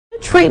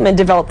treatment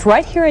developed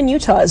right here in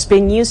Utah is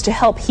being used to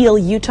help heal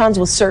Utahns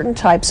with certain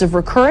types of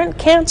recurrent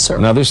cancer.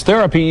 Now, this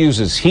therapy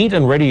uses heat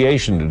and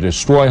radiation to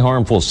destroy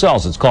harmful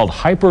cells. It's called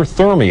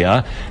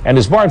hyperthermia, and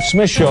as Barb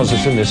Smith shows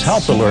us in this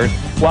health alert,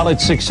 while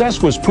its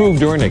success was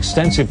proved during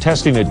extensive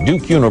testing at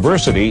Duke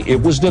University,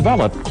 it was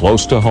developed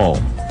close to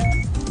home.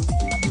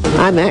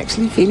 I'm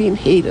actually feeling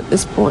heat at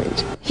this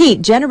point.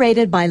 Heat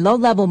generated by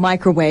low-level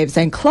microwaves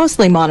and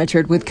closely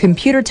monitored with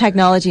computer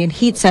technology and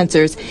heat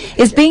sensors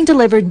is being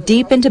delivered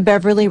deep into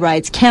Beverly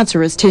Wright's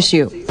cancerous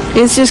tissue.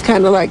 It's just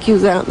kind of like he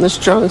was out in the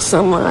strong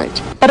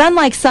sunlight. But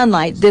unlike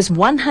sunlight, this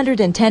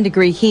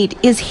 110-degree heat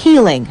is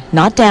healing,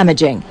 not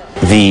damaging.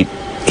 The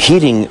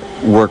heating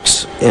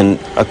works in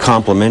a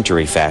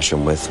complementary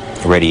fashion with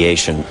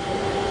radiation.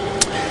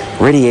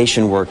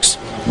 Radiation works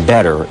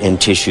better in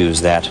tissues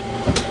that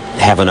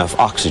have enough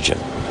oxygen.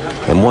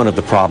 And one of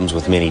the problems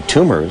with many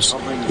tumors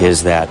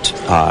is that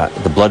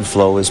the blood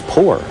flow is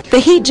poor. The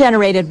heat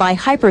generated by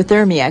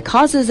hyperthermia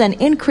causes an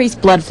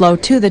increased blood flow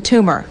to the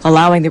tumor,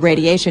 allowing the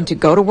radiation to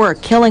go to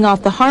work killing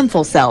off the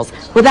harmful cells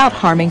without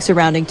harming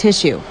surrounding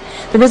tissue.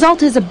 The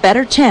result is a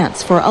better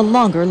chance for a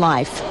longer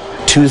life.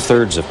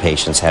 2/3 of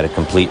patients had a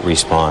complete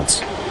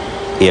response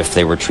if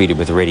they were treated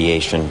with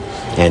radiation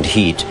and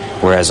heat,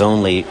 whereas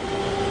only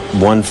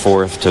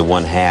 1/4 to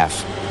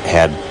 1/2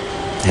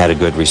 had a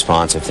good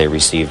response if they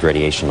received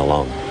radiation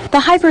alone. The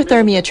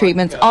hyperthermia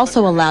treatments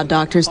also allow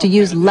doctors to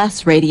use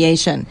less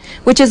radiation,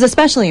 which is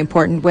especially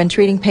important when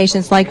treating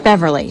patients like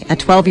Beverly, a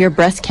 12-year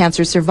breast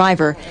cancer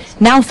survivor,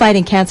 now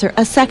fighting cancer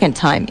a second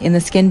time in the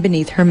skin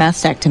beneath her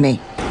mastectomy.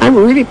 I'm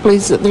really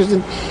pleased that there's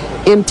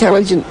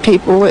intelligent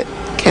people that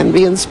can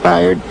be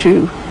inspired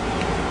to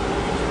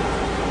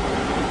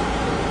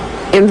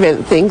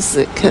invent things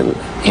that can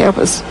help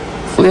us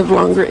live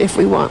longer if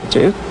we want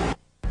to.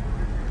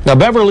 Now,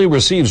 Beverly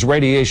receives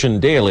radiation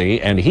daily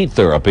and heat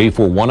therapy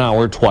for 1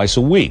 hour twice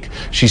a week.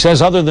 She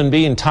says other than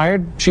being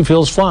tired, she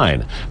feels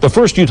fine. The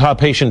first Utah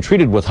patient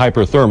treated with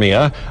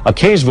hyperthermia, a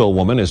Kaysville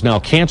woman, is now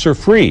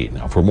cancer-free.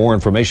 Now, for more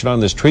information on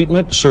this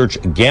treatment, search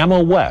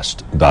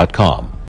GammaWest.com.